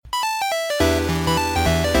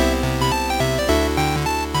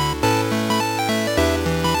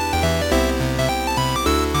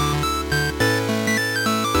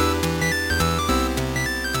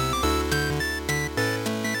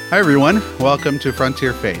Hi, everyone. Welcome to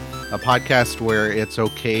Frontier Faith, a podcast where it's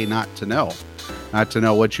okay not to know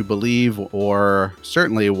what you believe, or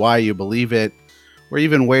certainly why you believe it, or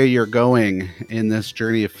even where you're going in this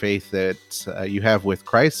journey of faith that you have with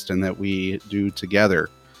Christ and that we do together.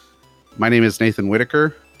 My name is Nathan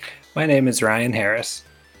Whitaker. My name is Ryan Harris.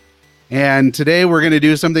 And today we're going to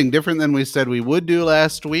do something different than we said we would do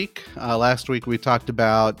last week. Last week we talked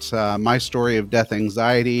about my story of death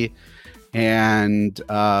anxiety. And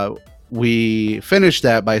we finished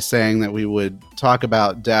that by saying that we would talk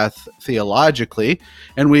about death theologically,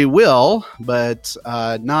 and we will, but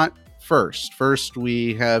not first. First,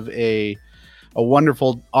 we have a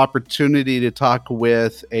wonderful opportunity to talk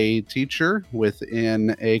with a teacher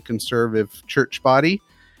within a conservative church body,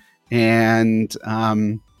 and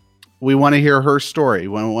we want to hear her story.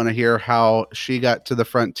 We want to hear how she got to the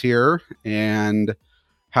frontier and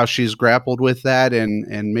how she's grappled with that,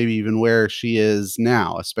 and maybe even where she is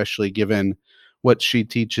now, especially given what she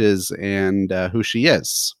teaches and who she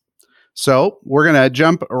is. So we're going to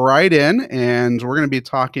jump right in, and we're going to be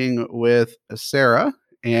talking with Sarah.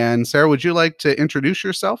 And Sarah, would you like to introduce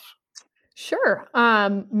yourself? Sure.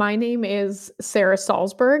 My name is Sarah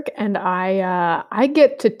Salzberg, and I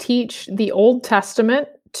get to teach the Old Testament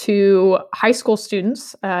to high school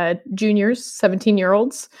students, juniors,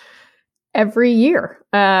 17-year-olds, every year.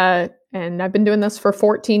 And I've been doing this for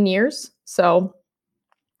 14 years. So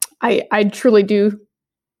I truly do.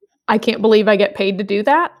 I can't believe I get paid to do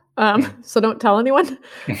that. So don't tell anyone.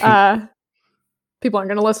 People aren't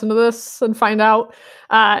going to listen to this and find out.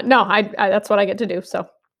 No, I that's what I get to do. So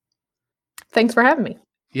thanks for having me.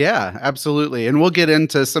 Yeah, absolutely. And we'll get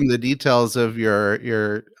into some of the details of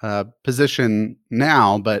your position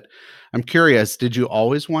now, but I'm curious, did you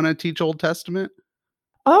always want to teach Old Testament?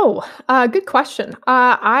 Oh, good question.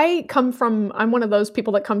 I'm one of those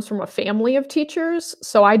people that comes from a family of teachers,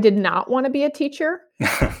 so I did not want to be a teacher.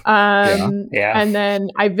 Yeah. And then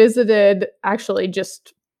I visited, actually,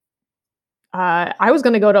 I was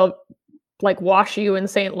going to go to like WashU in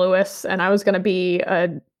St. Louis, and I was going to be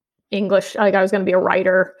I was going to be a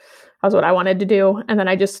writer. That was what I wanted to do. And then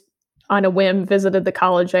I just, on a whim, visited the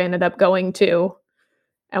college I ended up going to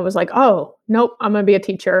and was like, oh, nope, I'm going to be a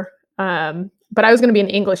teacher. But I was going to be an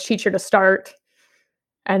English teacher to start.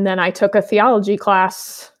 And then I took a theology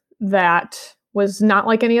class that was not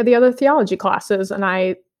like any of the other theology classes. And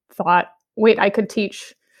I thought, wait, I could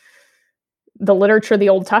teach the literature of the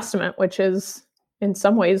Old Testament, which is in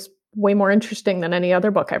some ways way more interesting than any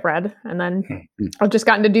other book I've read. And then I've just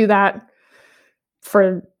gotten to do that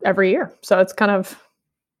for every year. So it's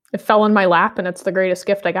it fell in my lap, and it's the greatest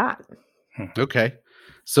gift I got. Okay.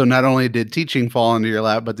 So not only did teaching fall into your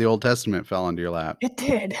lap, but the Old Testament fell into your lap. It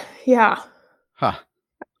did. Yeah. Huh.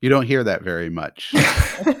 You don't hear that very much.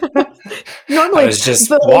 Normally, I was just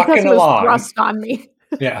the Old walking Testament along. was thrust on me.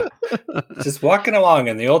 Yeah. Just walking along,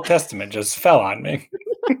 and the Old Testament just fell on me.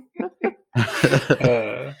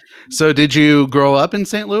 So did you grow up in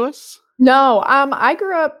St. Louis? No, I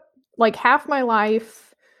grew up like half my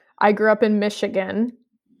life. I grew up in Michigan.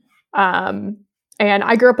 And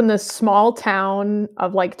I grew up in this small town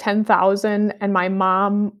of like 10,000, and my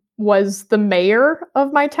mom was the mayor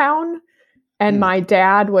of my town, and my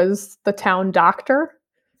dad was the town doctor.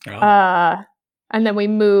 Oh. And then we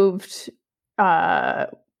moved,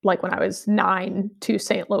 like when I was 9, to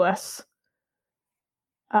St. Louis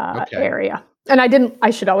area. And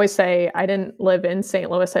I should always say, I didn't live in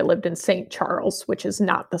St. Louis. I lived in St. Charles, which is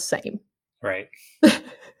not the same. Right.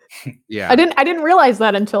 Yeah. I didn't realize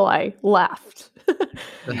that until I left.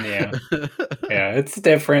 Yeah. Yeah, it's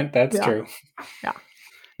different. That's true. Yeah.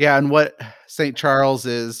 Yeah, and what St. Charles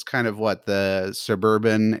is kind of what the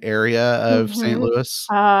suburban area of St. Louis?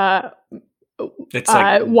 It's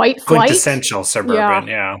like White Flight. quintessential suburban.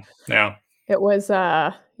 Yeah. It was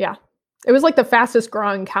it was like the fastest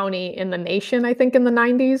growing county in the nation, I think, in the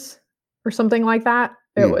 90s or something like that.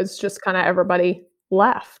 It was just kind of everybody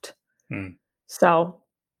left. So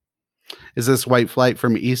is this White Flight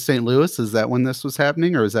from East St. Louis? Is that when this was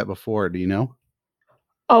happening, or is that before? Do you know?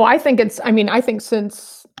 Oh, I think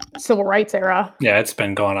since civil rights era. Yeah, it's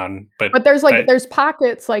been going on. But there's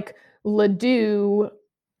pockets like Ladue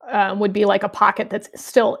would be like a pocket that's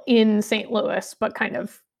still in St. Louis, but kind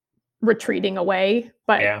of retreating away.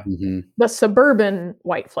 But the suburban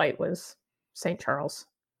White Flight was St. Charles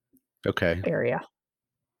area.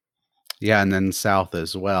 Yeah, and then south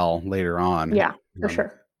as well later on. Yeah, for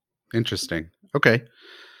sure. Interesting. Okay.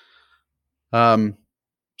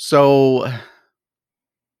 So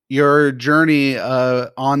your journey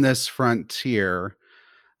on this frontier,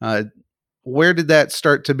 where did that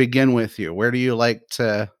start to begin with you? Where do you like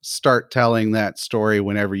to start telling that story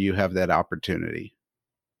whenever you have that opportunity?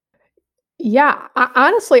 Yeah,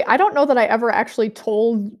 honestly, I don't know that I ever actually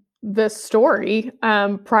told this story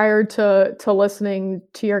prior to listening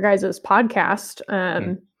to your guys' podcast.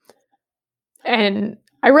 And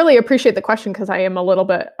I really appreciate the question because I am a little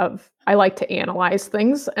bit I like to analyze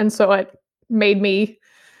things. And so it made me,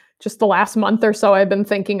 just the last month or so, I've been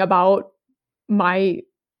thinking about my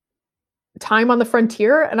time on the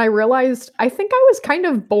frontier. And I realized I think I was kind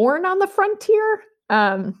of born on the frontier.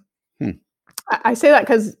 I say that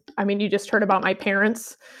because, I mean, you just heard about my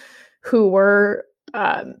parents who were,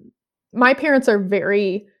 my parents are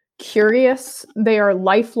very curious. They are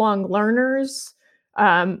lifelong learners.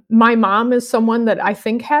 My mom is someone that I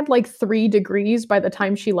think had like 3 degrees by the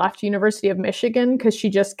time she left University of Michigan because she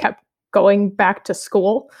just kept going back to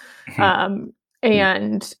school.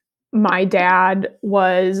 And my dad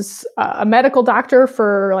was a medical doctor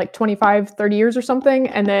for like 25, 30 years or something.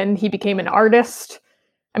 And then he became an artist.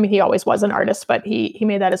 I mean, he always was an artist, but he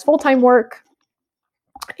made that his full-time work.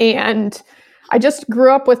 And I just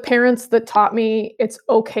grew up with parents that taught me it's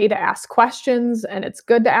okay to ask questions and it's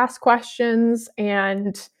good to ask questions.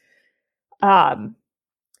 And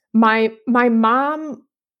my mom,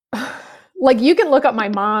 like, you can look up my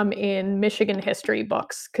mom in Michigan history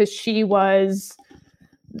books because she was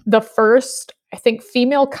the first, I think,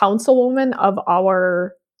 female councilwoman of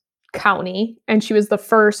our county, and she was the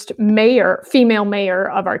first female mayor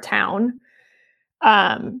of our town.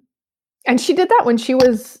 And she did that when she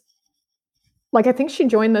was, like, I think she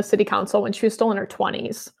joined the city council when she was still in her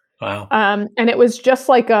 20s. Wow. And it was just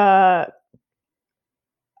like I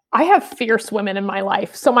have fierce women in my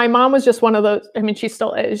life. So my mom was just one of those, I mean, she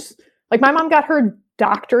still is. Like, my mom got her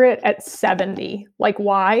doctorate at 70. Like,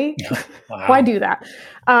 why? Wow. Why do that?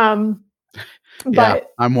 But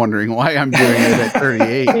I'm wondering why I'm doing it at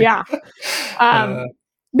 38. Yeah.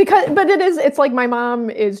 It's like my mom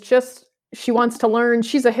is just, she wants to learn.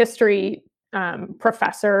 She's a history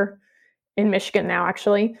professor in Michigan now,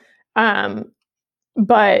 actually. But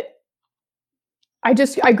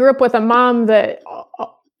I grew up with a mom that,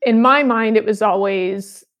 in my mind, it was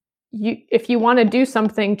always, if you want to do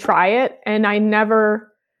something, try it. And I never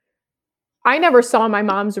saw my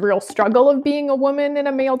mom's real struggle of being a woman in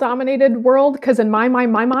a male-dominated world, because in my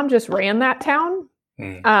mind, my mom just ran that town.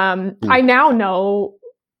 I now know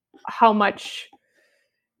how much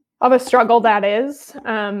of a struggle that is.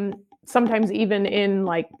 Sometimes even in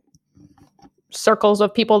like circles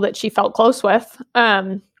of people that she felt close with.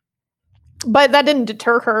 But that didn't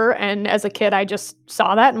deter her. And as a kid, I just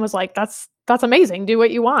saw that and was like, that's amazing. Do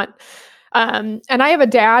what you want. And I have a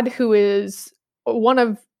dad who is one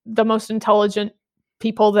of the most intelligent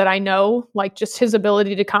people that I know, like just his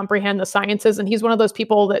ability to comprehend the sciences. And he's one of those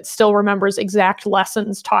people that still remembers exact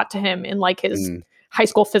lessons taught to him in like his high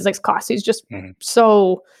school physics class. He's just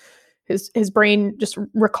so, his brain just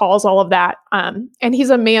recalls all of that. And he's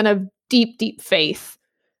a man of deep, deep faith.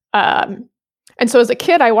 And so as a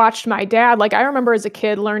kid, I watched my dad, like I remember as a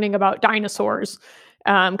kid learning about dinosaurs,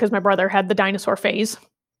 because my brother had the dinosaur phase.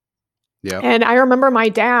 Yeah. And I remember my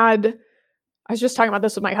dad, I was just talking about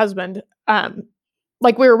this with my husband.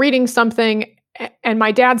 Like we were reading something and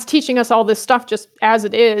my dad's teaching us all this stuff just as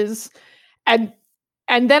it is. And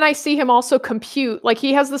then I see him also compute, like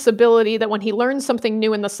he has this ability that when he learns something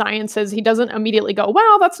new in the sciences, he doesn't immediately go,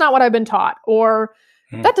 well, that's not what I've been taught. Or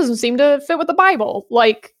that doesn't seem to fit with the Bible.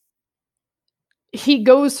 Like he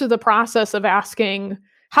goes through the process of asking,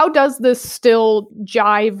 how does this still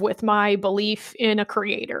jive with my belief in a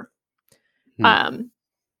creator?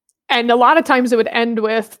 And a lot of times it would end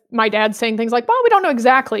with my dad saying things like, well, we don't know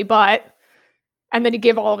exactly, but, and then he'd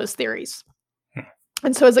give all of his theories.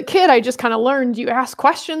 And so as a kid, I just kind of learned, you ask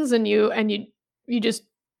questions and you just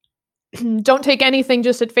don't take anything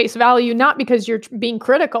just at face value, not because you're being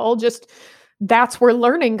critical, just that's where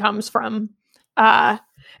learning comes from. And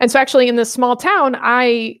so actually in this small town,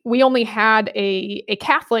 we only had a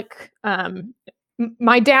Catholic,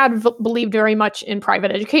 my dad believed very much in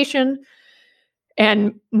private education.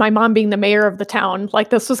 And my mom being the mayor of the town, like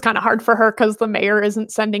this was kind of hard for her because the mayor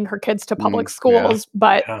isn't sending her kids to public schools.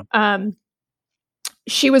 But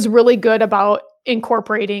she was really good about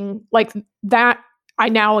incorporating like that.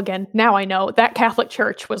 Now I know that Catholic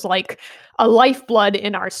Church was like a lifeblood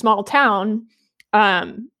in our small town.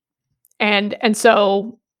 And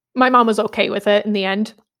so my mom was okay with it in the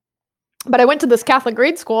end. But I went to this Catholic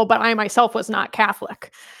grade school, but I myself was not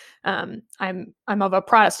Catholic. I'm of a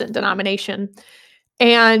Protestant denomination.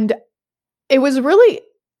 And it was really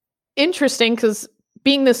interesting because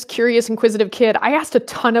being this curious, inquisitive kid, I asked a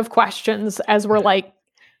ton of questions as we're like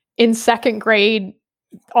in second grade,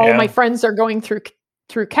 all of my friends are going through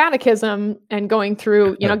catechism and going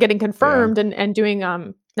through, getting confirmed and doing,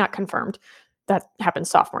 not confirmed. That happened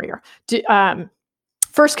sophomore year.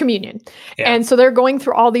 First communion. Yeah. And so they're going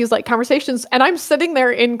through all these like conversations, and I'm sitting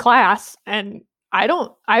there in class, and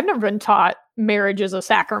I've never been taught marriage is a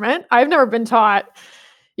sacrament. I've never been taught,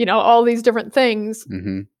 all these different things.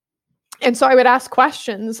 Mm-hmm. And so I would ask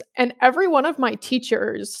questions, and every one of my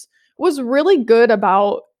teachers was really good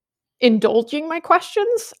about indulging my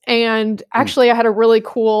questions. And actually I had a really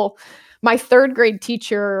cool, my third grade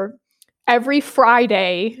teacher, every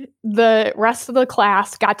Friday, the rest of the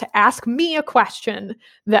class got to ask me a question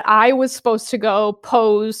that I was supposed to go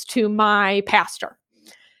pose to my pastor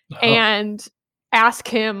and ask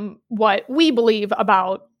him what we believe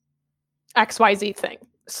about XYZ thing.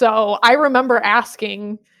 So I remember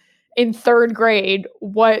asking in third grade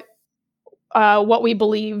what we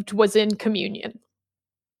believed was in communion.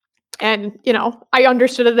 And, I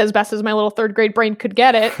understood it as best as my little third grade brain could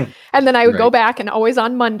get it. And then I would go back, and always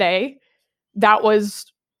on Monday, that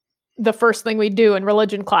was the first thing we'd do in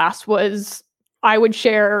religion class, was I would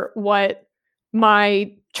share what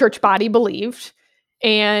my church body believed.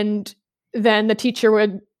 And then the teacher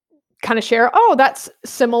would kind of share, oh, that's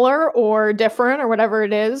similar or different or whatever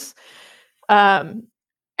it is. And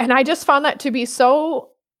I just found that to be so,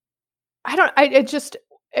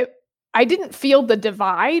 I didn't feel the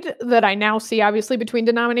divide that I now see, obviously, between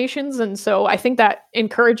denominations. And so I think that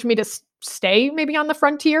encouraged me to stay maybe on the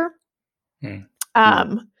frontier.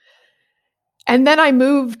 And then I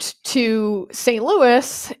moved to St.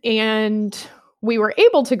 Louis, and we were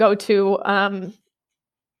able to go to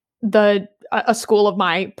a school of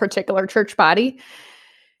my particular church body.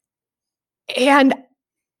 And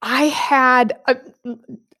I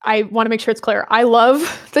want to make sure it's clear. I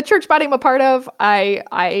love the church body I'm a part of.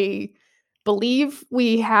 I believe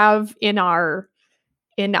we have in our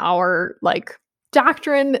like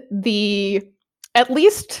doctrine, at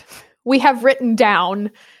least we have written down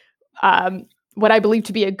what I believe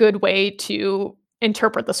to be a good way to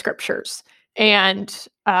interpret the scriptures. And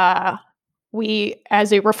we,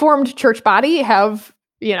 as a Reformed church body, have,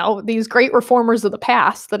 these great reformers of the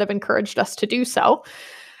past that have encouraged us to do so.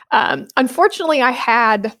 Unfortunately, I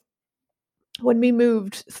had, when we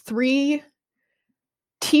moved, 3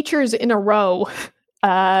 teachers in a row,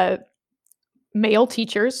 male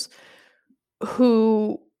teachers,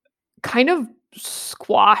 who kind of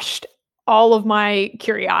squashed all of my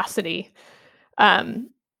curiosity. This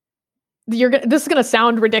is going to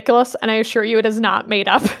sound ridiculous, and I assure you it is not made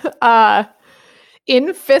up. In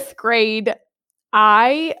 5th grade,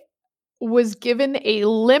 I was given a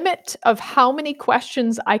limit of how many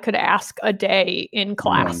questions I could ask a day in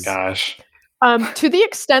class. Oh my gosh. To the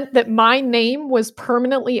extent that my name was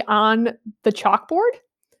permanently on the chalkboard.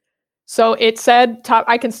 So it said top,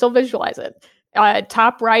 I can still visualize it.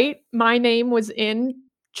 Top right, my name was in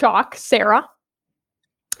chalk, Sarah.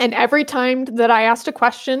 And every time that I asked a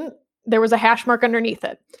question, there was a hash mark underneath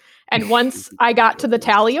it. And once I got to the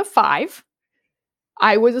tally of 5,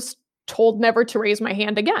 I was told never to raise my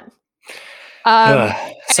hand again.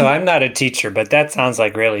 So I'm not a teacher, but that sounds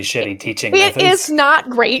like really shitty teaching methods. It is not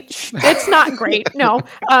great. It's not great. No.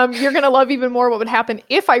 You're going to love even more what would happen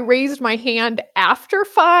if I raised my hand after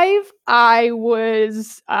 5. I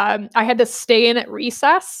had to stay in at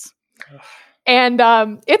recess. And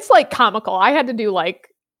it's like comical. I had to do like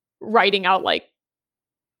writing out like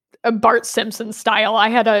a Bart Simpson style. I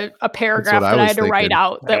had a paragraph that I had to write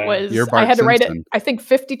out that was, I had to write it, I think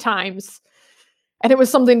 50 times. And it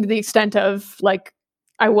was something to the extent of like,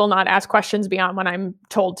 I will not ask questions beyond when I'm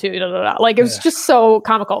told to. Da, da, da. Like it was just so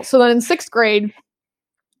comical. So then in 6th grade,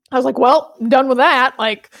 I was like, well, I'm done with that.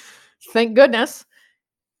 Like, thank goodness.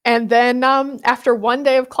 And then after one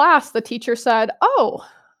day of class, the teacher said,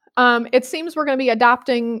 it seems we're going to be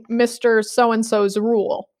adopting Mr. So-and-so's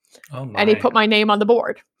rule. Oh my. And he put my name on the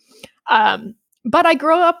board. But I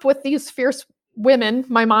grew up with these fierce women.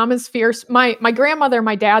 My mom is fierce. My grandmother,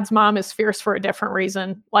 my dad's mom, is fierce for a different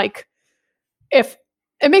reason. Like, if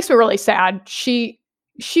it makes me really sad, she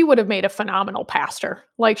would have made a phenomenal pastor.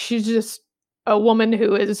 Like, she's just a woman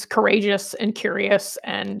who is courageous and curious,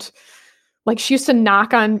 and like she used to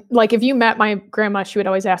knock on, like, if you met my grandma, she would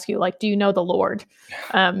always ask you, like, do you know the Lord?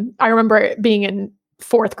 I remember being in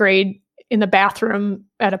 4th grade in the bathroom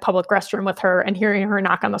at a public restroom with her and hearing her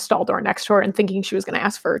knock on the stall door next to her and thinking she was going to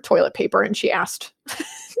ask for toilet paper. And she asked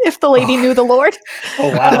if the lady knew the Lord.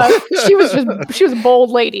 Oh, wow. She was a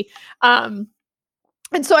bold lady. And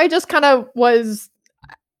so I just kind of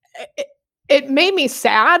it made me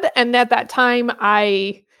sad. And at that time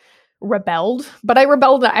I rebelled, but I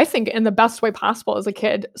rebelled, I think, in the best way possible as a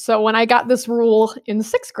kid. So when I got this rule in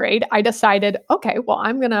 6th grade, I decided, okay, well,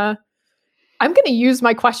 I'm gonna use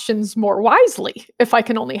my questions more wisely if I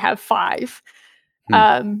can only have 5.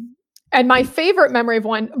 And my favorite memory of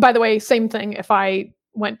one, by the way, same thing. If I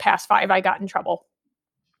went past 5, I got in trouble.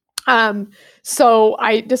 So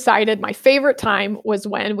I decided my favorite time was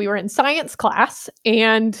when we were in science class,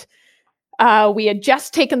 and we had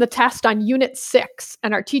just taken the test on Unit 6,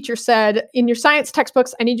 and our teacher said, in your science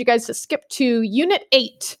textbooks, I need you guys to skip to Unit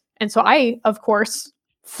 8. And so I, of course,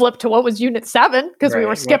 flipped to what was Unit 7 because we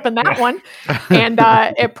were skipping that one. And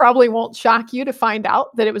it probably won't shock you to find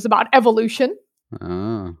out that it was about evolution.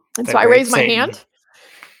 Oh. And so I raised my hand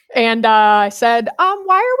and I said,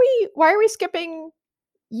 why are we skipping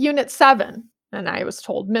Unit 7? And I was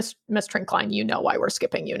told, Miss Trinkline, you know why we're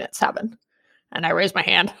skipping Unit 7. And I raised my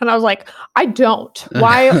hand and I was like, I don't.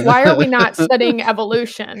 Why are we not studying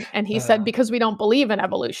evolution? And he said, because we don't believe in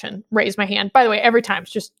evolution. Raise my hand. By the way, every time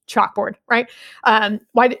it's just chalkboard, right?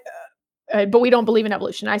 But we don't believe in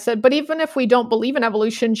evolution. I said, but even if we don't believe in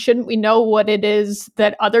evolution, shouldn't we know what it is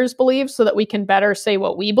that others believe so that we can better say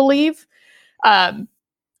what we believe? And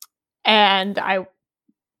I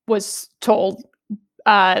was told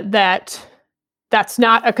that that's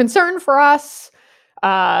not a concern for us.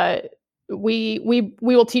 We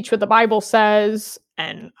will teach what the Bible says.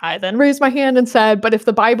 And I then raised my hand and said, but if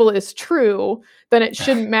the Bible is true, then it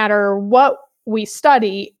shouldn't matter what we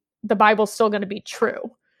study. The Bible's still going to be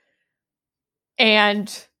true.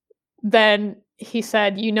 And then he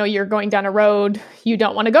said, you're going down a road you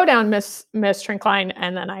don't want to go down, Miss Trinkline.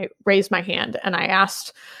 And then I raised my hand and I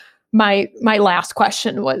asked, my last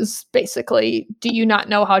question was basically, do you not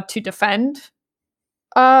know how to defend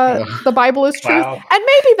the Bible is truth? Wow. And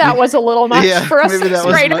maybe that was a little much for a 6th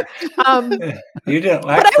grader. You didn't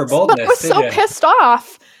lack for boldness. I was so pissed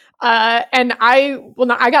off. And I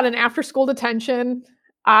got an after school detention.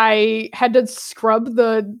 I had to scrub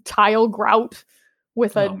the tile grout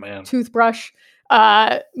with a toothbrush.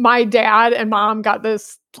 My dad and mom got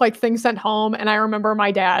this thing sent home. And I remember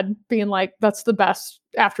my dad being like, that's the best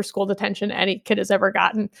after school detention any kid has ever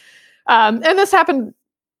gotten. And this happened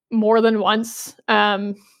more than once.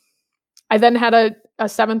 I then had a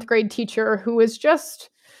 7th grade teacher who was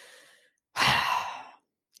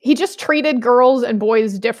he just treated girls and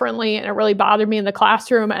boys differently, and it really bothered me in the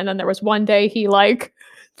classroom. And then there was one day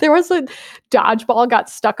there was a dodgeball got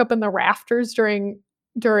stuck up in the rafters during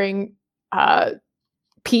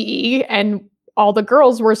PE, and all the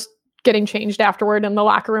girls were getting changed afterward in the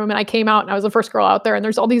locker room. And I came out and I was the first girl out there, and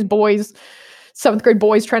there's all these boys, 7th grade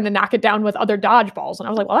boys, trying to knock it down with other dodgeballs. And I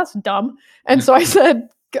was like, well, that's dumb. And so I said,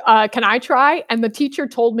 can I try? And the teacher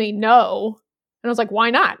told me no. And I was like, why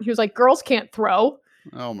not? He was like, girls can't throw.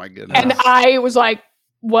 Oh my goodness. And I was like,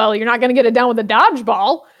 well, you're not going to get it down with a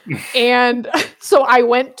dodgeball. And so I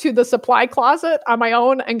went to the supply closet on my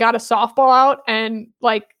own and got a softball out. And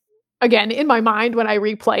again, in my mind, when I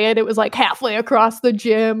replay it, it was halfway across the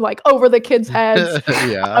gym, over the kids' heads.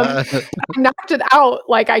 I knocked it out.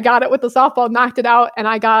 I got it with the softball, knocked it out, and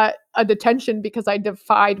I got a detention because I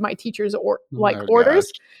defied my teacher's orders.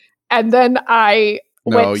 Gosh. And then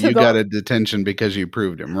you got a detention because you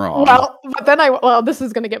proved him wrong. Well, but then this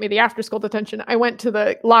is going to get me the after school detention. I went to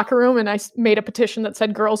the locker room and I made a petition that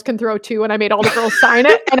said girls can throw too, and I made all the girls sign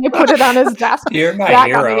it, and I put it on his desk. You're my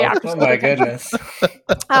hero. Oh my goodness.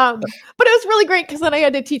 But it was really great because then I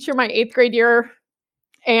had to teach her my 8th grade year,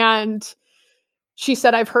 and she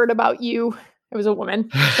said, I've heard about you. It was a woman.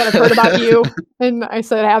 She said, I've heard about you. And I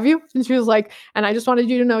said, have you? And she was like, and I just wanted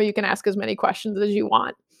you to know you can ask as many questions as you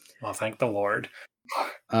want. Well, thank the Lord.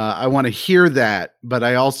 I want to hear that, but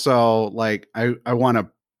I also I want to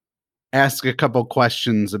ask a couple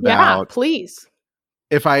questions about. Yeah, please.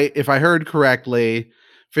 If I heard correctly,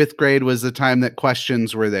 5th grade was the time that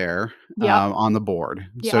questions were there on the board.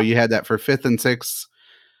 So you had that for 5th and 6th.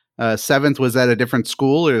 7th, was that a different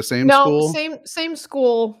school or the same school? No, same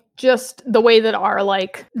school. Just the way that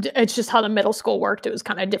it's just how the middle school worked. It was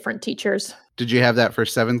kind of different teachers. Did you have that for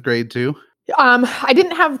 7th grade too? I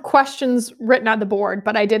didn't have questions written on the board,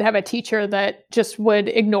 but I did have a teacher that just would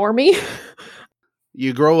ignore me.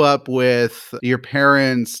 You grow up with your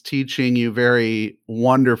parents teaching you very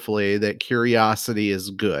wonderfully that curiosity is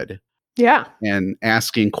good. Yeah. And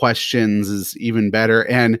asking questions is even better.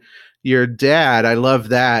 And your dad, I love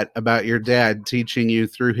that about your dad teaching you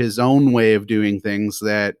through his own way of doing things,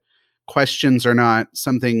 that questions are not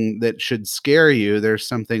something that should scare you. There's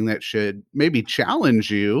something that should maybe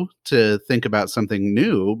challenge you to think about something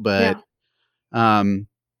new, but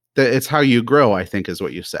it's how you grow, I think, is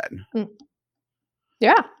what you said.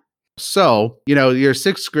 Yeah. So, you're a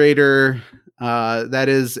sixth grader. That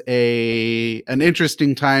is an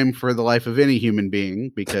interesting time for the life of any human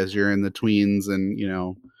being because you're in the tweens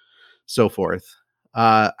and, so forth.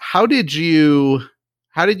 How did you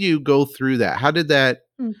go through that? How did that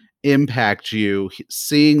impact you,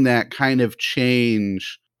 seeing that kind of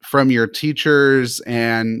change from your teachers,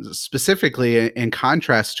 and specifically in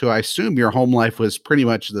contrast to, I assume your home life was pretty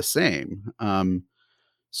much the same.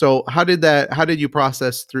 So how did you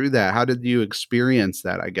process through that? How did you experience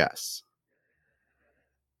that, I guess?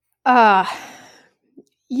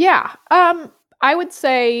 Yeah. I would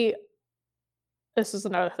say this is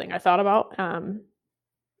another thing I thought about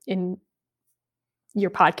in your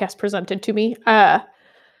podcast presented to me.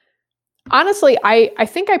 Honestly, I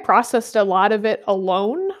think I processed a lot of it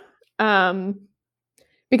alone,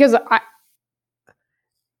 because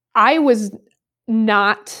I was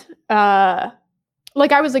not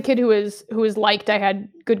like, I was a kid who was liked. I had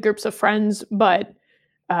good groups of friends, but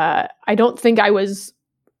I don't think I wasn't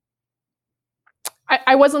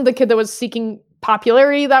the kid that was seeking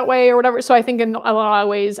popularity that way or whatever. So I think in a lot of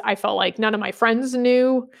ways, I felt like none of my friends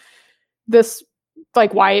knew this.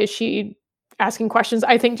 Like, why is she asking questions?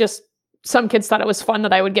 I think just some kids thought it was fun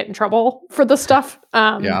that I would get in trouble for this stuff.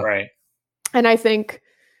 Yeah. Right. And I think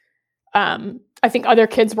other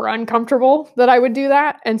kids were uncomfortable that I would do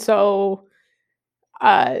that. And so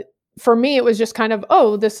for me, it was just kind of,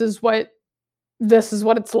 oh, this is what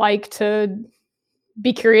it's like to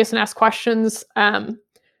be curious and ask questions.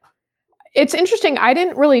 It's interesting. I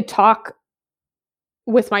didn't really talk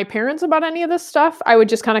with my parents about any of this stuff. I would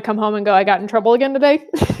just kind of come home and go, I got in trouble again today,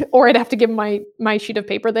 or I'd have to give them my sheet of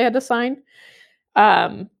paper they had to sign.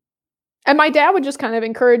 And my dad would just kind of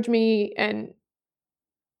encourage me. And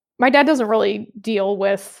my dad doesn't really deal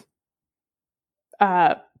with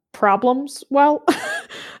problems well.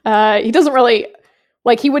 He doesn't really,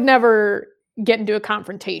 like, he would never get into a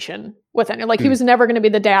confrontation with any, like, he was never going to be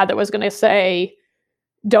the dad that was going to say,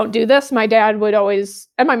 don't do this. My dad would always,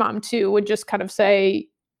 and my mom too, would just kind of say,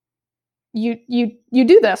 you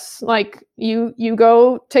do this, like, you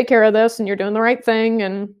go take care of this and you're doing the right thing.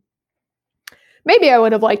 And maybe I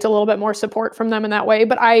would have liked a little bit more support from them in that way,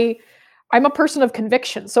 but I'm a person of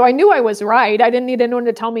conviction. So I knew I was right. I didn't need anyone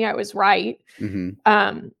to tell me I was right.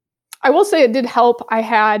 Mm-hmm. I will say it did help.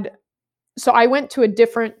 So I went to a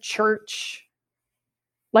different church,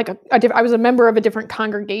 like I was a member of a different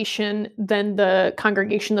congregation than the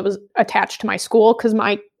congregation that was attached to my school, because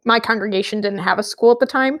my congregation didn't have a school at the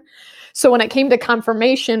time. So when it came to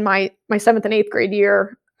confirmation, my 7th and 8th grade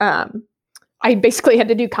year, I basically had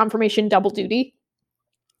to do confirmation double duty,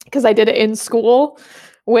 because I did it in school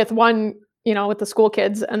with with the school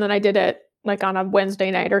kids, and then I did it like on a Wednesday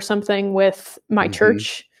night or something with my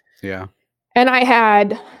church. Yeah. And I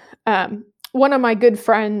had one of my good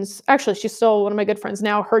friends, actually, she's still one of my good friends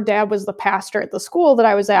now. Her dad was the pastor at the school that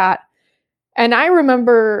I was at. And I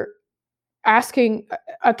remember a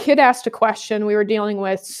kid asked a question. We were dealing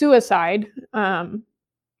with suicide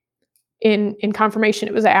in confirmation.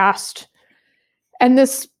 It was asked. And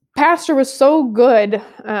this pastor was so good.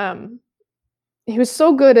 He was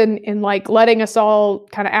so good in like letting us all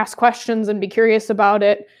kind of ask questions and be curious about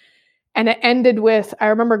it. And it ended with, I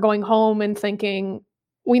remember going home and thinking,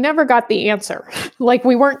 we never got the answer. Like,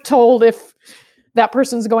 we weren't told if that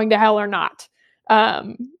person's going to hell or not.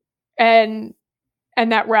 And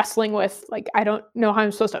that wrestling with, like, I don't know how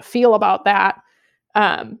I'm supposed to feel about that.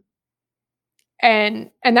 And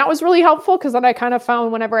that was really helpful, because then I kind of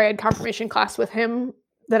found whenever I had confirmation class with him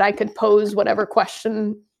that I could pose whatever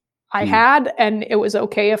question I had, and it was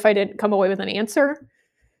okay if I didn't come away with an answer.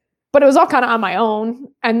 But it was all kind of on my own.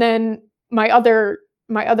 And then my other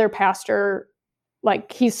pastor,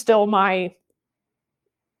 like, he's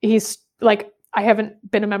like, I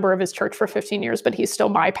haven't been a member of his church for 15 years, but he's still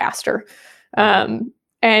my pastor.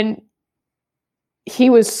 And he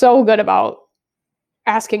was so good about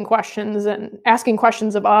asking questions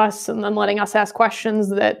of us, and then letting us ask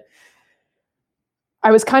questions, that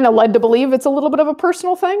I was kind of led to believe it's a little bit of a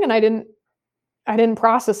personal thing. And I didn't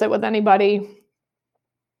process it with anybody,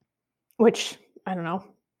 which, I don't know.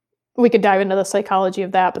 We could dive into the psychology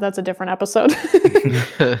of that, but that's a different episode.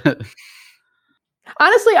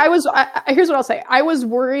 Honestly, here's what I'll say. I was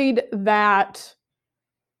worried that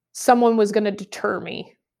someone was going to deter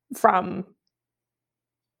me from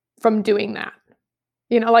doing that.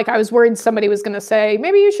 Like, I was worried somebody was going to say,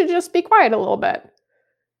 maybe you should just be quiet a little bit.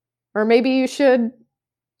 Or maybe you should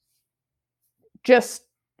just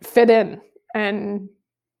fit in and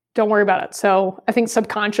don't worry about it. So I think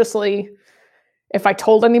subconsciously, if I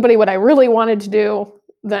told anybody what I really wanted to do,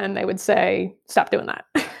 then they would say, stop doing that.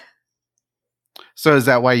 So is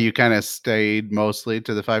that why you kind of stayed mostly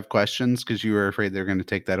to the 5 questions? Because you were afraid they were going to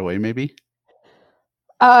take that away, maybe?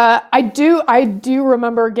 I do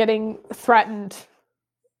remember getting threatened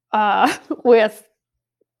with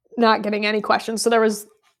not getting any questions. So there was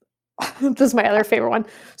this is my other favorite one.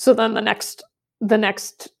 So then the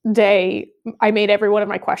next day, I made every one of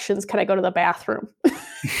my questions, can I go to the bathroom?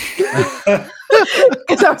 Because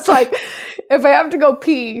I was like, if I have to go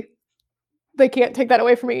pee, they can't take that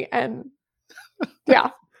away from me. And yeah,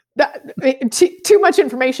 too much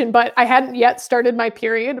information, but I hadn't yet started my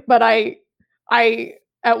period. But I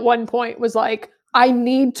at one point was like, I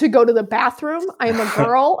need to go to the bathroom. I'm a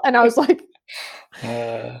girl. And I was like,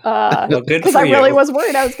 well, good because for I you. really was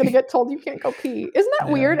worried I was going to get told you can't go pee. Isn't that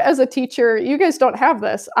weird? As a teacher, you guys don't have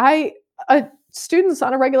this. Students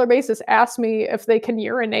on a regular basis ask me if they can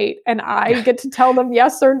urinate, and I get to tell them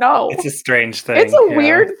yes or no. It's a strange thing. It's a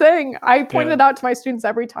weird thing. I point it out to my students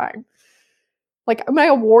every time. Like, am I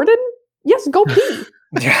a warden? Yes, go pee.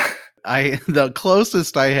 Yeah. The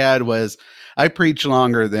closest I had was I preach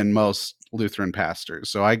longer than most Lutheran pastors,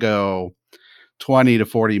 so I go 20 to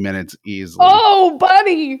 40 minutes easily. Oh,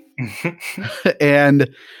 buddy. And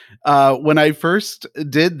when I first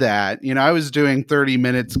did that, I was doing 30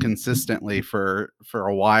 minutes consistently for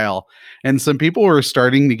a while. And some people were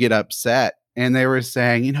starting to get upset. And they were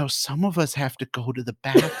saying, some of us have to go to the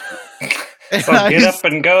bathroom. So get up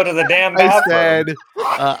and go to the damn bathroom. I said,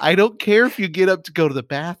 I don't care if you get up to go to the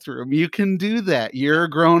bathroom. You can do that. You're a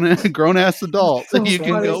grown-ass adult. So you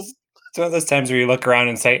can go. It's one of those times where you look around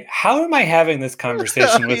and say, how am I having this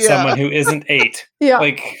conversation with someone who isn't 8? Yeah.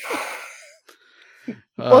 Like,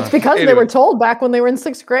 well, it's because they were told back when they were in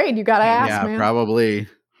 6th grade. You got to ask, man. Yeah, probably.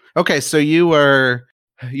 Okay, so you're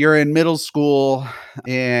in middle school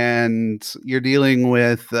and you're dealing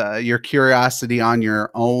with your curiosity on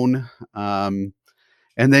your own. And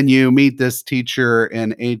then you meet this teacher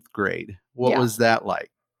in 8th grade. What was that like?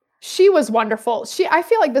 She was wonderful. I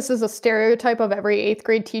feel like this is a stereotype of every 8th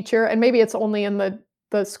grade teacher, and maybe it's only in the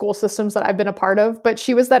school systems that I've been a part of, but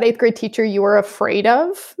she was that 8th grade teacher you were afraid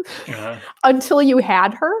of until you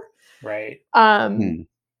had her. Right. And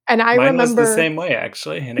I Mine remember was the same way,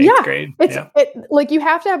 actually, in 8th grade. Like, you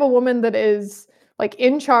have to have a woman that is like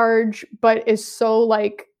in charge, but is so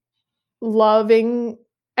like loving,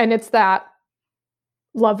 and it's that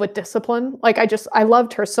love with discipline. Like, I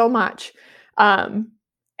loved her so much.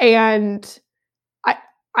 And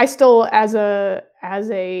I still, as a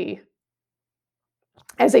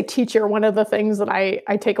teacher, one of the things that I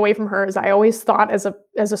take away from her is I always thought as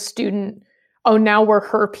a student, oh, now we're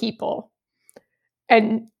her people.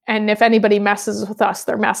 And if anybody messes with us,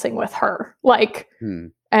 they're messing with her. Like,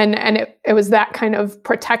 and it was that kind of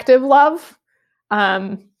protective love.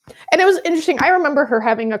 And it was interesting. I remember her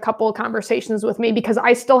having a couple of conversations with me because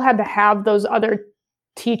I still had to have those other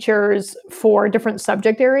teachers for different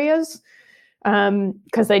subject areas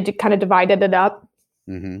because they kind of divided it up.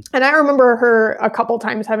 And I remember her a couple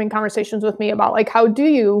times having conversations with me about like, how do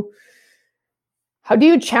you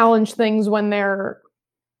challenge things when they're,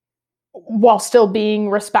 while still being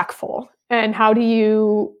respectful, and how do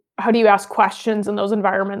you ask questions in those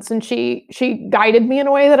environments? And she guided me in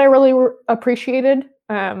a way that I really appreciated,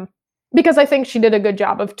 because I think she did a good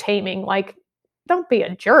job of taming, like, don't be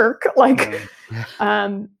a jerk, like,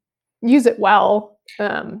 use it well.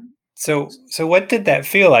 So what did that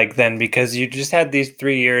feel like then? Because you just had these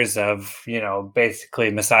 3 years of,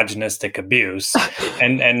 basically misogynistic abuse,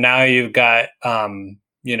 and now you've got,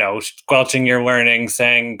 squelching your learning,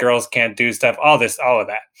 saying girls can't do stuff, all of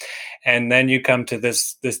that. And then you come to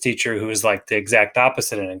this teacher who is like the exact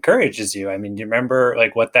opposite and encourages you. I mean, do you remember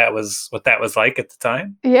like what that was like at the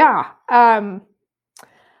time? Yeah.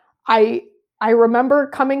 I remember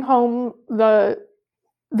coming home the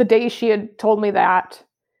day she had told me that,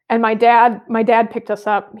 and my dad picked us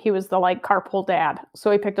up. He was the like carpool dad,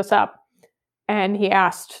 so he picked us up, and he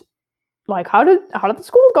asked, like, how did the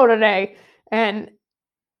school go today? And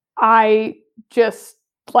I just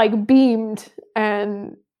like beamed,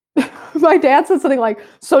 and my dad said something like,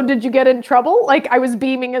 so did you get in trouble? Like, I was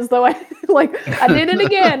beaming as though I did it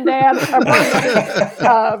again, Dad.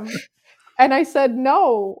 And I said,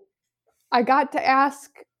 no, I got to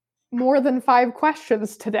ask more than 5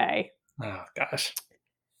 questions today. Oh gosh.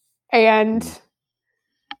 And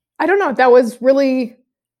I don't know, that was really,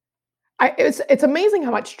 it's amazing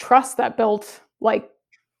how much trust that built, like,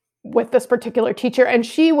 with this particular teacher. And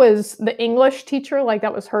she was the English teacher, like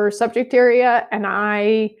that was her subject area. And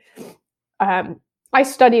I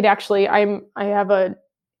studied, actually, I have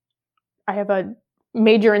a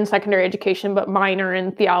major in secondary education, but minor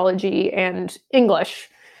in theology and English,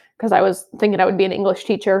 because I was thinking I would be an English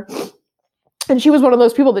teacher. And she was one of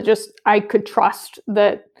those people that just, I could trust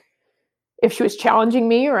that if she was challenging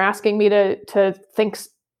me or asking me to think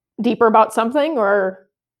deeper about something, or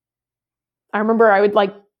I remember I would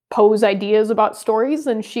like pose ideas about stories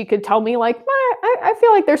and she could tell me like, I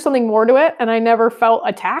feel like there's something more to it. And I never felt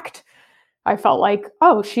attacked. I felt like,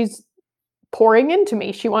 oh, she's pouring into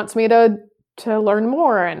me. She wants me to learn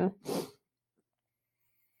more. And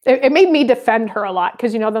it made me defend her a lot.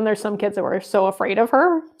 Cause then there's some kids that were so afraid of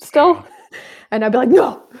her still. And I'd be like,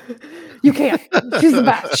 no, you can't. She's the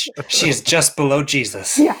best. She's just below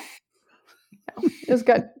Jesus. Yeah. It was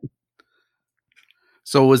good.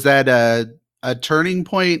 So was that a turning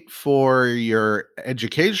point for your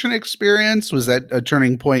education experience? Was that a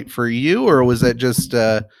turning point for you, or was that just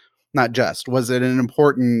was it an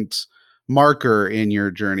important marker in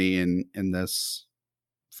your journey in this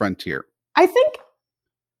frontier? I think,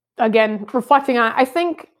 again, reflecting on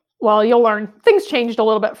it, well, you'll learn things changed a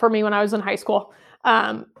little bit for me when I was in high school.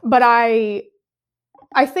 But I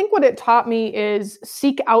think what it taught me is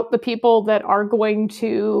seek out the people that are going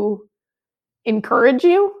to encourage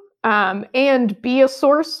you, and be a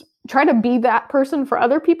source. Try to be that person for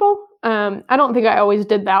other people. I don't think I always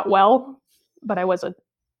did that well, but I was a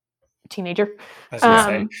teenager. I was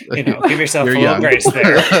gonna say, give yourself a little grace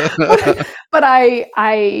there. But I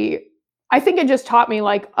think it just taught me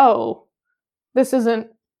like, oh,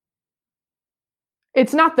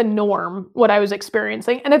 it's not the norm what I was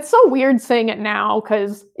experiencing. And it's so weird saying it now,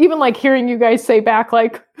 because even like hearing you guys say back,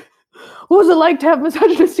 like, what was it like to have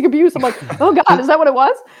misogynistic abuse? I'm like, oh God, is that what it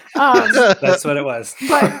was? That's what it was.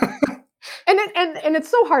 But and it's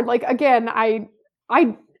so hard. Like, again, I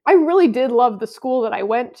really did love the school that I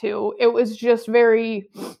went to. It was just very,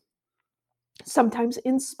 sometimes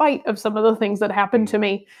in spite of some of the things that happened to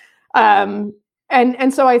me. And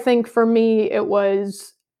so I think for me, it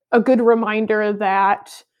was a good reminder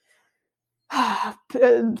that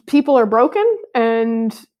people are broken,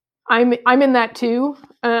 and I'm in that too.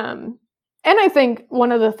 And I think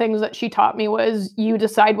one of the things that she taught me was you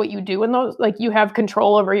decide what you do in those, like you have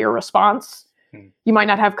control over your response. You might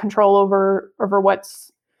not have control over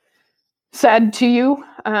what's said to you,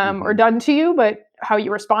 or done to you, but how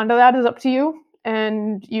you respond to that is up to you.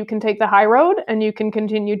 And you can take the high road, and you can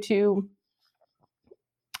continue to,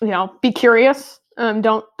 be curious.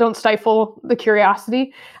 Don't stifle the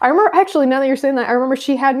curiosity. I remember, actually, now that you're saying that, I remember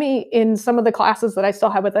she had me in some of the classes that I still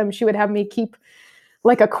have with them. She would have me keep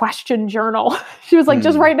like a question journal. She was like,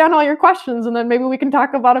 just write down all your questions, and then maybe we can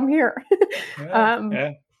talk about them here. And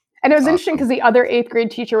it was interesting because the other 8th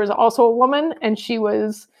grade teacher was also a woman, and she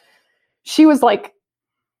was like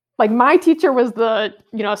my teacher was the,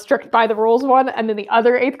 strict by the rules one. And then the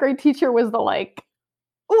other 8th grade teacher was the like,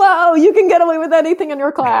 wow, you can get away with anything in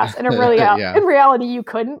your class. And in reality, you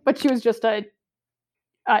couldn't, but she was just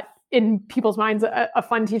in people's minds, a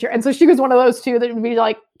fun teacher. And so she was one of those two that would be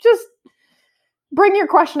like, just bring your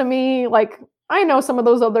question to me. Like, I know some of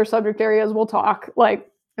those other subject areas, we'll talk. Like,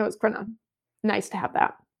 it was kind of nice to have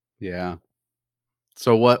that. Yeah.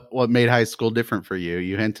 So what made high school different for you?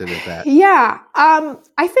 You hinted at that. Yeah.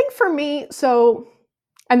 I think for me,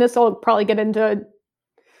 and this will probably get into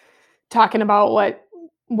talking about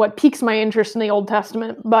what piques my interest in the Old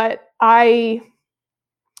Testament, but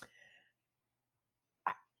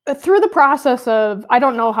through the process of, I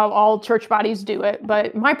don't know how all church bodies do it,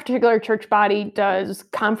 but my particular church body does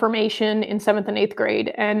confirmation in 7th and 8th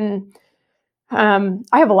grade. And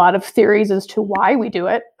I have a lot of theories as to why we do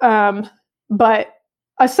it. But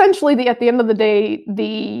essentially, at the end of the day,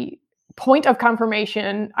 the point of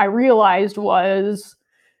confirmation, I realized, was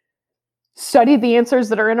study the answers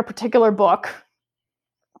that are in a particular book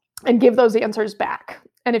and give those answers back.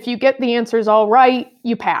 And if you get the answers all right,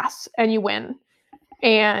 you pass and you win.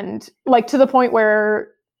 And like to the point where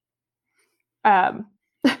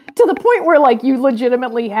like you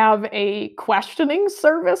legitimately have a questioning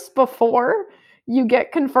service before you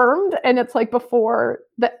get confirmed. And it's like before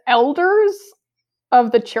the elders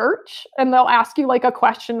of the church, and they'll ask you like a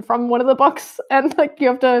question from one of the books, and like you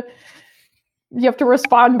have to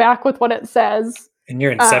respond back with what it says. And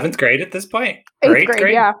you're in 7th grade at this point? 8th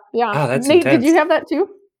grade? Yeah. Oh, that's Nate, intense. did you have that too?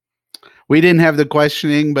 We didn't have the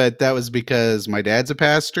questioning, but that was because my dad's a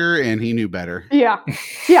pastor and he knew better. Yeah.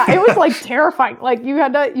 It was like terrifying. Like you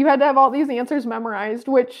had to have all these answers memorized,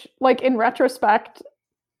 which like in retrospect,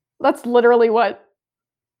 that's literally what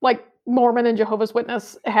like Mormon and Jehovah's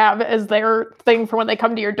Witness have as their thing for when they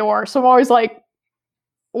come to your door. So I'm always like,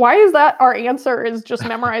 why is that our answer is just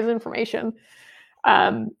memorize information?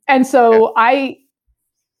 And so I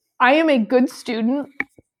am a good student,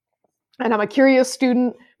 and I'm a curious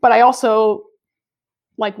student, but I also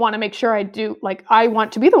like want to make sure I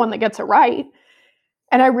want to be the one that gets it right.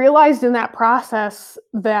 And I realized in that process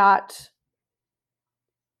that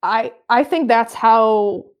I think that's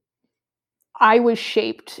how I was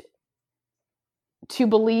shaped to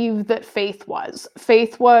believe that faith was.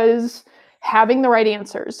 Faith was having the right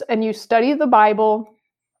answers. And you study the Bible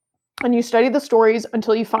and you study the stories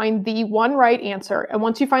until you find the one right answer. And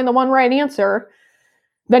once you find the one right answer,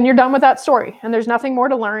 then you're done with that story. And there's nothing more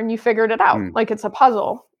to learn. You figured it out. Like it's a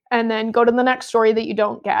puzzle. And then go to the next story that you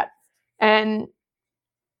don't get. And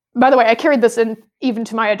by the way, I carried this in even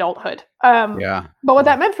to my adulthood. But what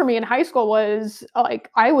that meant for me in high school was like,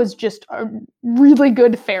 I was just a really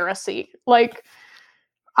good Pharisee. Like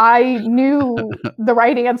I knew the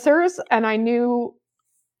right answers and I knew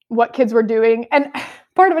what kids were doing. And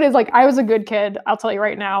part of it is like, I was a good kid. I'll tell you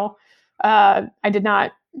right now. I did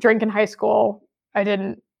not drink in high school. I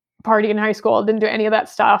didn't party in high school. I didn't do any of that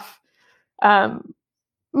stuff.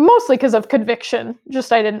 Mostly because of conviction.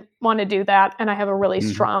 Just I didn't want to do that. And I have a really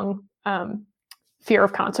strong fear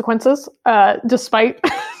of consequences, despite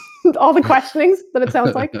all the questionings that it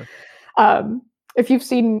sounds like. If you've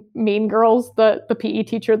seen Mean Girls, the PE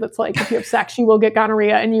teacher that's like, if you have sex, you will get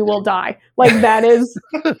gonorrhea and you will die. Like that is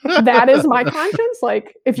my conscience.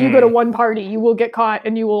 Like if you go to one party, you will get caught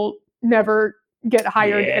and you will never get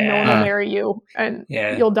hired and no one will marry you and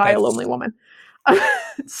you'll die a lonely woman.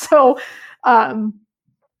 So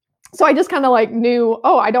I just kind of like knew,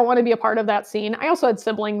 I don't want to be a part of that scene. I also had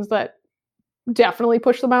siblings that definitely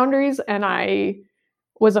pushed the boundaries and I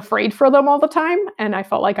was afraid for them all the time. And I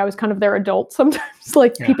felt like I was kind of their adult sometimes,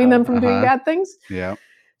 like keeping them from doing bad things. Yeah.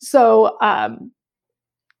 So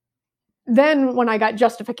then when I got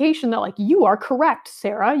justification that like, you are correct,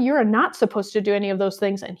 Sarah, you're not supposed to do any of those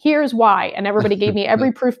things. And here's why. And everybody gave me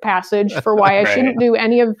every proof passage for why I shouldn't do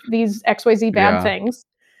any of these XYZ bad things.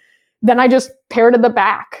 Then I just parroted the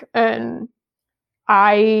back and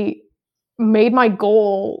I made my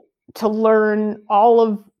goal to learn all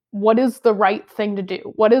of what is the right thing to do.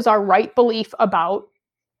 What is our right belief about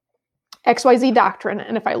XYZ doctrine?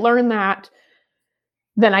 And if I learn that,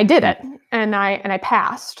 then I did it and I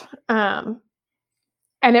passed. And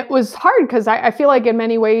it was hard because I feel like in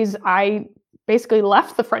many ways I basically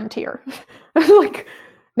left the frontier. Like,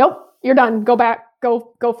 nope, you're done. Go back,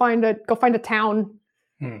 go find a town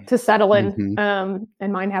to settle in.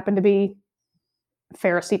 And mine happened to be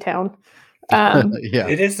Pharisee town.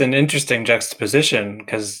 It is an interesting juxtaposition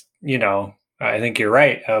because, I think you're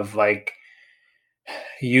right of like,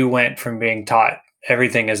 you went from being taught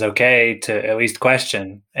everything is okay to at least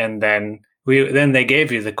question. And then they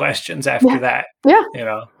gave you the questions after that. Yeah.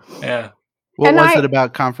 What was it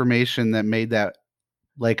about confirmation that made that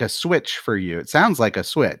like a switch for you? It sounds like a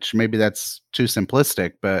switch. Maybe that's too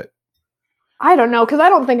simplistic, but I don't know, because I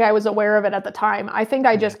don't think I was aware of it at the time. I think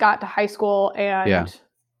I just got to high school and,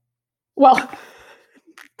 well,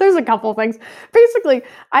 there's a couple things. Basically,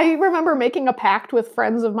 I remember making a pact with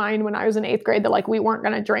friends of mine when I was in 8th grade that like we weren't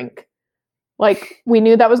going to drink. Like we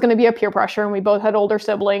knew that was going to be a peer pressure and we both had older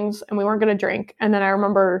siblings and we weren't going to drink. And then I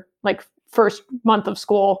remember like first month of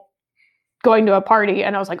school going to a party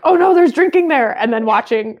and I was like, oh no, there's drinking there. And then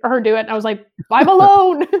watching her do it. And I was like, I'm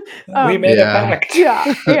alone. We made a pact.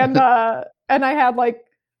 Yeah. And I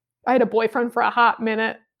had a boyfriend for a hot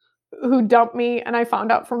minute who dumped me. And I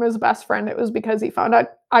found out from his best friend, it was because he found out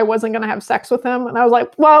I wasn't going to have sex with him. And I was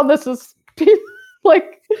like, well, this is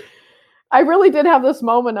like, I really did have this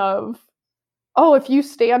moment of, if you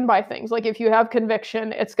stand by things, like if you have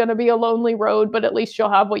conviction, it's going to be a lonely road, but at least you'll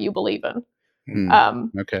have what you believe in.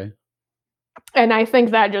 Okay. And I think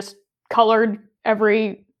that just colored I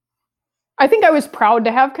think I was proud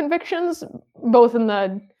to have convictions, both in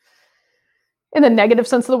the negative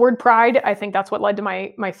sense of the word pride. I think that's what led to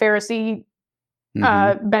my Pharisee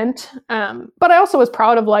bent. But I also was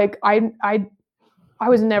proud of like, I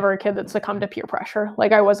was never a kid that succumbed to peer pressure.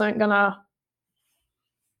 Like I wasn't gonna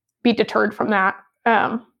be deterred from that.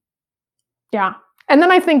 And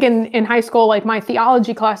then I think in high school, like my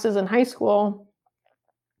theology classes in high school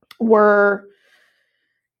were,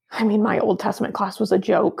 my Old Testament class was a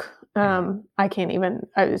joke. There's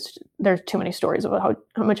too many stories about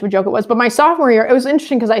how much of a joke it was. But my sophomore year, it was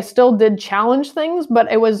interesting because I still did challenge things,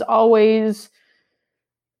 but it was always,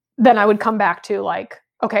 then I would come back to like,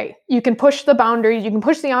 okay, you can push the boundaries, you can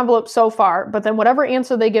push the envelope so far, but then whatever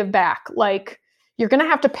answer they give back, like you're going to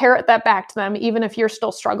have to parrot that back to them, even if you're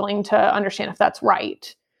still struggling to understand if that's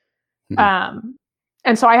right. And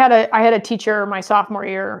so I had a teacher my sophomore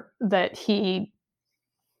year that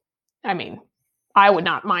I would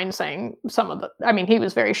not mind saying he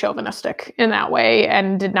was very chauvinistic in that way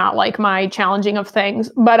and did not like my challenging of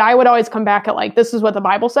things, but I would always come back at like, this is what the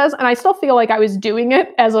Bible says. And I still feel like I was doing it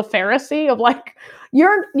as a Pharisee of like,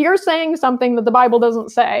 you're saying something that the Bible doesn't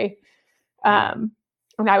say. And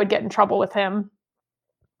I would get in trouble with him.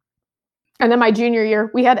 And then my junior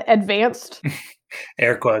year, we had advanced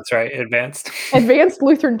air quotes, right? Advanced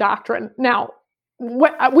Lutheran doctrine. Now,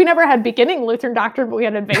 we never had beginning Lutheran doctrine, but we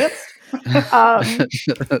had advanced.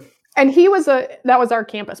 And that was our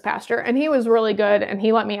campus pastor, and he was really good, and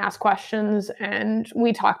he let me ask questions, and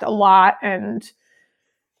we talked a lot. And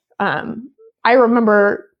I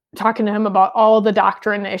remember talking to him about all the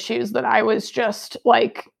doctrine issues that I was just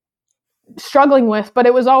like struggling with, but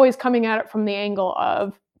it was always coming at it from the angle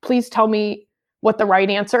of, please tell me what the right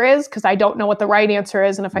answer is, because I don't know what the right answer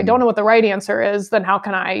is. And if I don't know what the right answer is, then how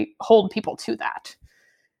can I hold people to that?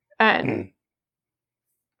 And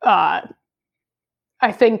I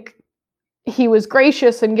think he was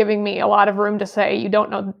gracious in giving me a lot of room to say, you don't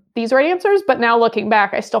know these right answers. But now looking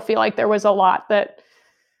back, I still feel like there was a lot that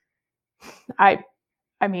I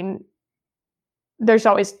mean, there's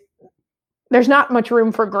not much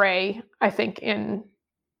room for gray, I think, in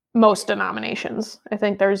most denominations. I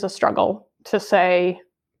think there's a struggle to say,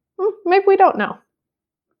 maybe we don't know.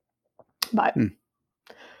 But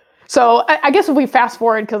so I guess if we fast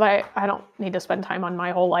forward, because I don't need to spend time on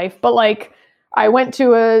my whole life, but like I went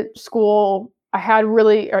to a school, I had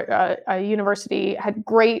really a university, had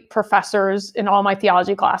great professors in all my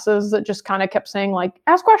theology classes that just kind of kept saying like,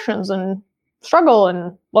 ask questions and struggle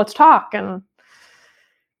and let's talk. And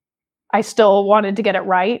I still wanted to get it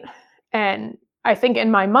right. And I think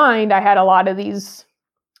in my mind, I had a lot of these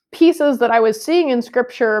pieces that I was seeing in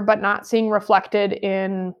scripture, but not seeing reflected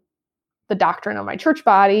in the doctrine of my church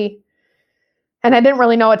body. And I didn't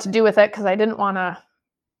really know what to do with it, because I didn't want to,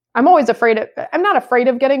 I'm always I'm not afraid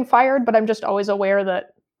of getting fired, but I'm just always aware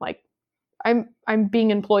that like I'm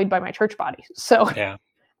being employed by my church body. So, yeah.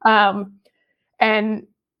 And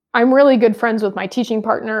I'm really good friends with my teaching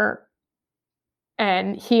partner,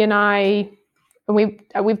 and he and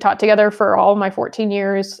we've taught together for all my 14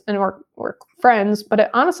 years, and we're friends. But it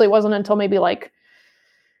honestly wasn't until maybe like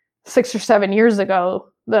 6 or 7 years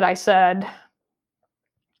ago that I said,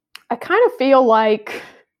 I kind of feel like,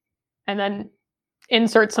 and then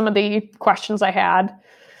insert some of the questions I had,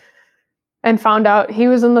 and found out he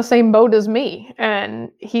was in the same boat as me.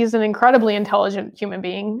 And he's an incredibly intelligent human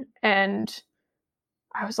being. And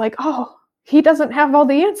I was like, oh, he doesn't have all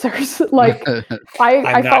the answers. Like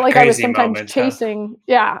I felt like I was sometimes chasing.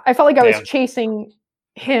 Yeah. I felt like I was chasing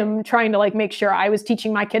him, trying to like make sure I was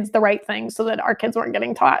teaching my kids the right things so that our kids weren't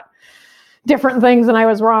getting taught different things and I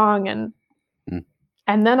was wrong. And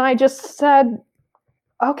then I just said,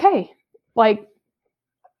 okay, like,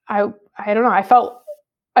 I don't know. I felt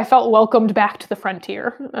welcomed back to the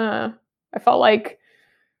frontier. I felt like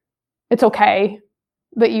it's okay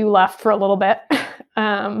that you left for a little bit.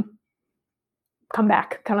 Come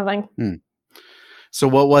back, kind of thing. So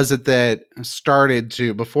what was it that started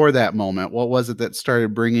to, before that moment, what was it that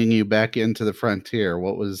started bringing you back into the frontier?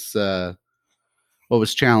 What was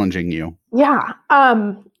challenging you? Yeah.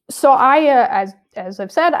 So I, as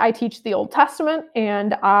I've said, I teach the Old Testament,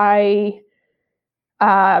 and I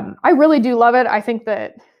really do love it. I think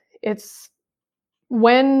that it's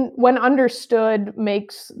when understood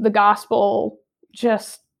makes the gospel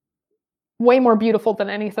just way more beautiful than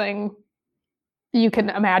anything you can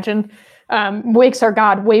imagine. Makes our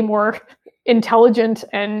God way more intelligent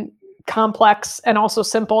and complex, and also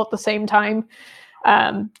simple at the same time.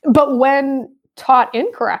 But when taught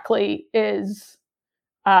incorrectly is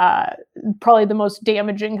probably the most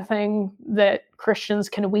damaging thing that Christians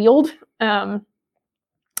can wield. And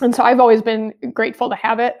so I've always been grateful to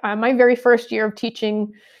have it. My very first year of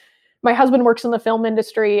teaching, my husband works in the film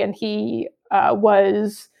industry, and he had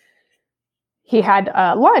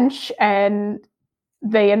lunch, and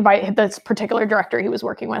they invited this particular director he was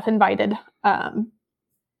working with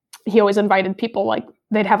he always invited people, like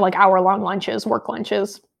they'd have like hour-long lunches, work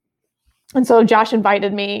lunches. And so Josh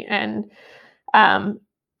invited me, and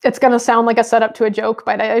it's going to sound like a setup to a joke,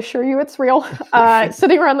 but I assure you it's real.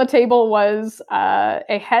 Sitting around the table was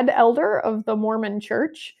a head elder of the Mormon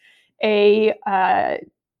Church, a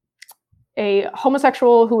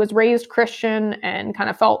homosexual who was raised Christian and kind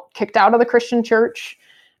of felt kicked out of the Christian church,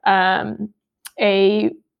 a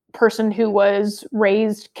person who was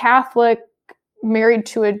raised Catholic, married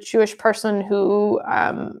to a Jewish person who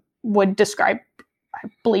would describe, I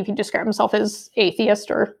believe he described himself as atheist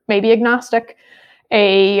or maybe agnostic,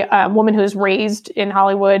 a woman who was raised in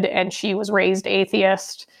Hollywood and she was raised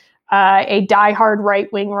atheist, a diehard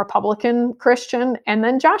right-wing Republican Christian, and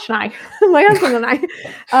then Josh and I, my husband and I.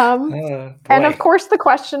 And of course the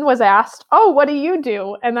question was asked, oh, what do you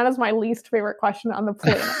do? And that is my least favorite question on the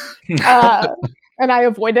planet. and I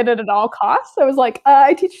avoided it at all costs. I was like,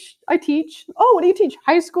 I teach. Oh, what do you teach?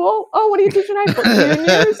 High school? Oh, what do you teach in high school?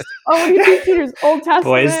 Juniors? Oh, what do you teach juniors? Old Testament?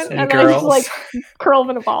 Boys and then girls. I just like curl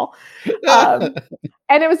them in a ball.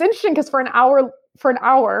 And it was interesting because for an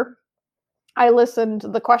hour, I listened.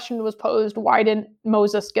 The question was posed: why didn't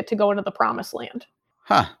Moses get to go into the promised land?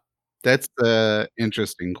 Huh. That's the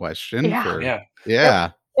interesting question.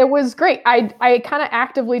 Yeah. It was great. I kind of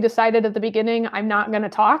actively decided at the beginning, I'm not going to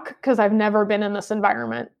talk because I've never been in this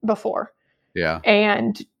environment before. Yeah.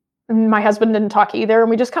 And my husband didn't talk either. And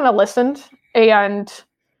we just kind of listened. And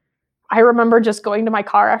I remember just going to my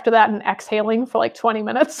car after that and exhaling for like 20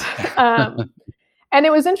 minutes. And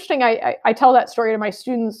it was interesting. I tell that story to my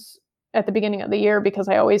students at the beginning of the year because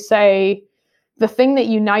I always say the thing that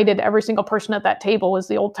united every single person at that table was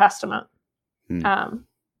the Old Testament. And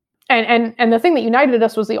the thing that united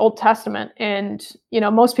us was the Old Testament. And,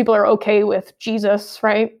 most people are okay with Jesus,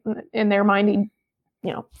 right? In their mind,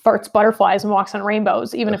 he, farts butterflies and walks on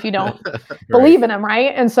rainbows, even if you don't believe in him,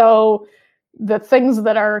 right? And so the things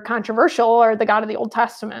that are controversial are the God of the Old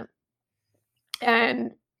Testament.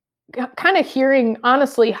 And kind of hearing,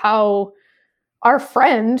 honestly, how our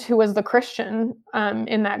friend, who was the Christian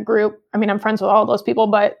in that group, I mean, I'm friends with all those people,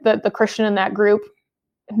 but the Christian in that group,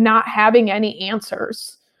 not having any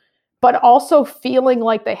answers, but also feeling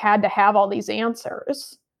like they had to have all these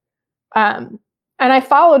answers. And I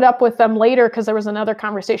followed up with them later because there was another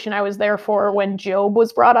conversation I was there for when Job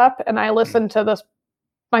was brought up. And I listened to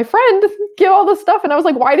my friend give all this stuff. And I was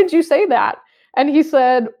like, why did you say that? And he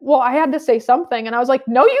said, well, I had to say something. And I was like,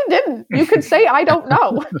 no, you didn't. You could say, I don't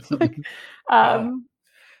know.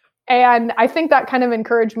 And I think that kind of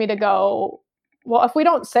encouraged me to go, well, if we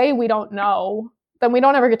don't say we don't know, then we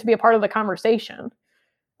don't ever get to be a part of the conversation.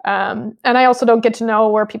 And I also don't get to know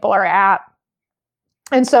where people are at.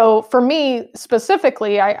 And so for me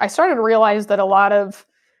specifically, I started to realize that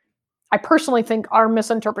I personally think our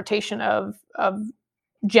misinterpretation of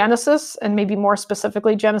Genesis, and maybe more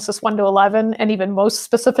specifically Genesis 1 to 11, and even most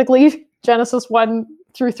specifically Genesis 1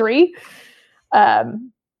 through 3,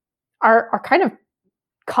 are kind of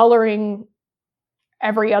coloring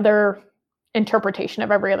every other interpretation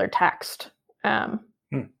of every other text. And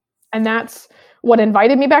that's what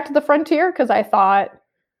invited me back to the frontier, because I thought,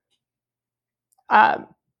 I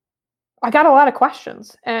got a lot of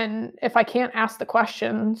questions, and if I can't ask the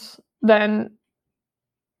questions, then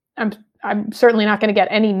I'm certainly not going to get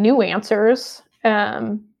any new answers.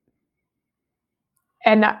 And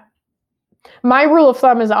my rule of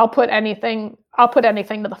thumb is I'll put anything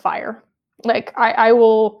to the fire. Like I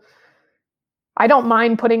don't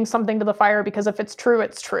mind putting something to the fire, because if it's true,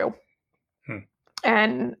 it's true.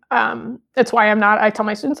 And it's why I tell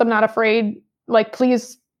my students, I'm not afraid. Like,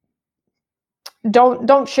 please don't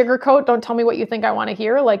sugarcoat. Don't tell me what you think I want to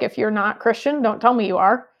hear. Like, if you're not Christian, don't tell me you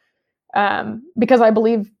are. Because I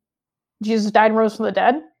believe Jesus died and rose from the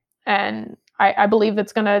dead. And I believe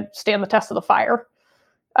it's going to stand the test of the fire.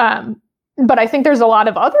 But I think there's a lot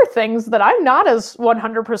of other things that I'm not as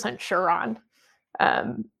 100% sure on,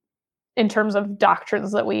 in terms of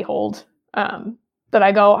doctrines that we hold, that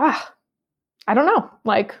I go, I don't know.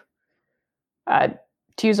 Like, to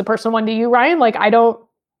use a personal one to you, Ryan, like, I don't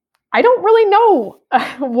really know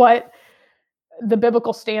what the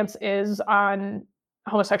biblical stance is on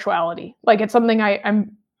homosexuality. Like, it's something I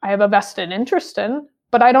have a vested interest in,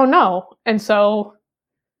 but I don't know. And so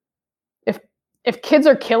if kids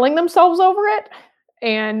are killing themselves over it,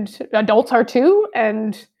 and adults are too,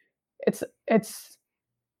 and it's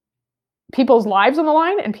people's lives on the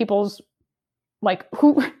line, and people's, like,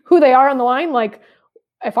 who they are on the line, like,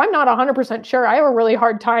 if I'm not 100% sure, I have a really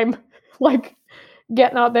hard time, like,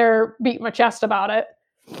 getting out there, beating my chest about it.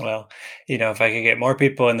 Well, if I could get more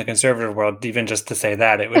people in the conservative world, even just to say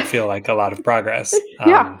that, it would feel like a lot of progress.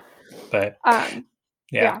 But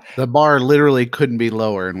yeah. The bar literally couldn't be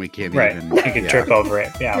lower, and we can't even. You could trip over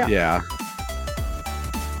it. Yeah.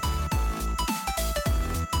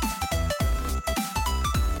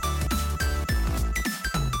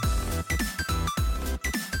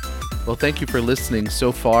 Well, thank you for listening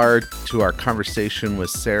so far to our conversation with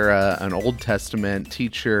Sarah, an Old Testament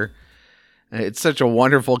teacher. It's such a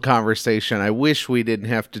wonderful conversation. I wish we didn't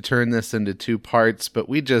have to turn this into 2 parts, but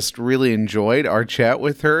we just really enjoyed our chat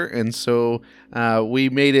with her, and so we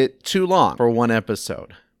made it too long for 1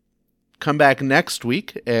 episode. Come back next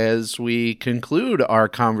week as we conclude our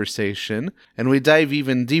conversation, and we dive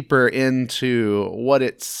even deeper into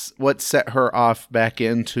what set her off back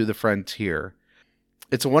into the frontier.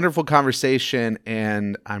 It's a wonderful conversation,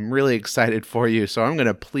 and I'm really excited for you, so I'm going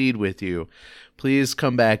to plead with you. Please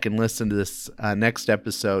come back and listen to this next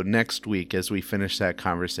episode next week as we finish that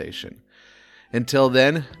conversation. Until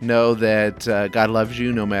then, know that God loves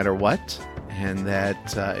you no matter what, and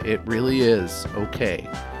that it really is okay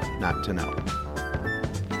not to know.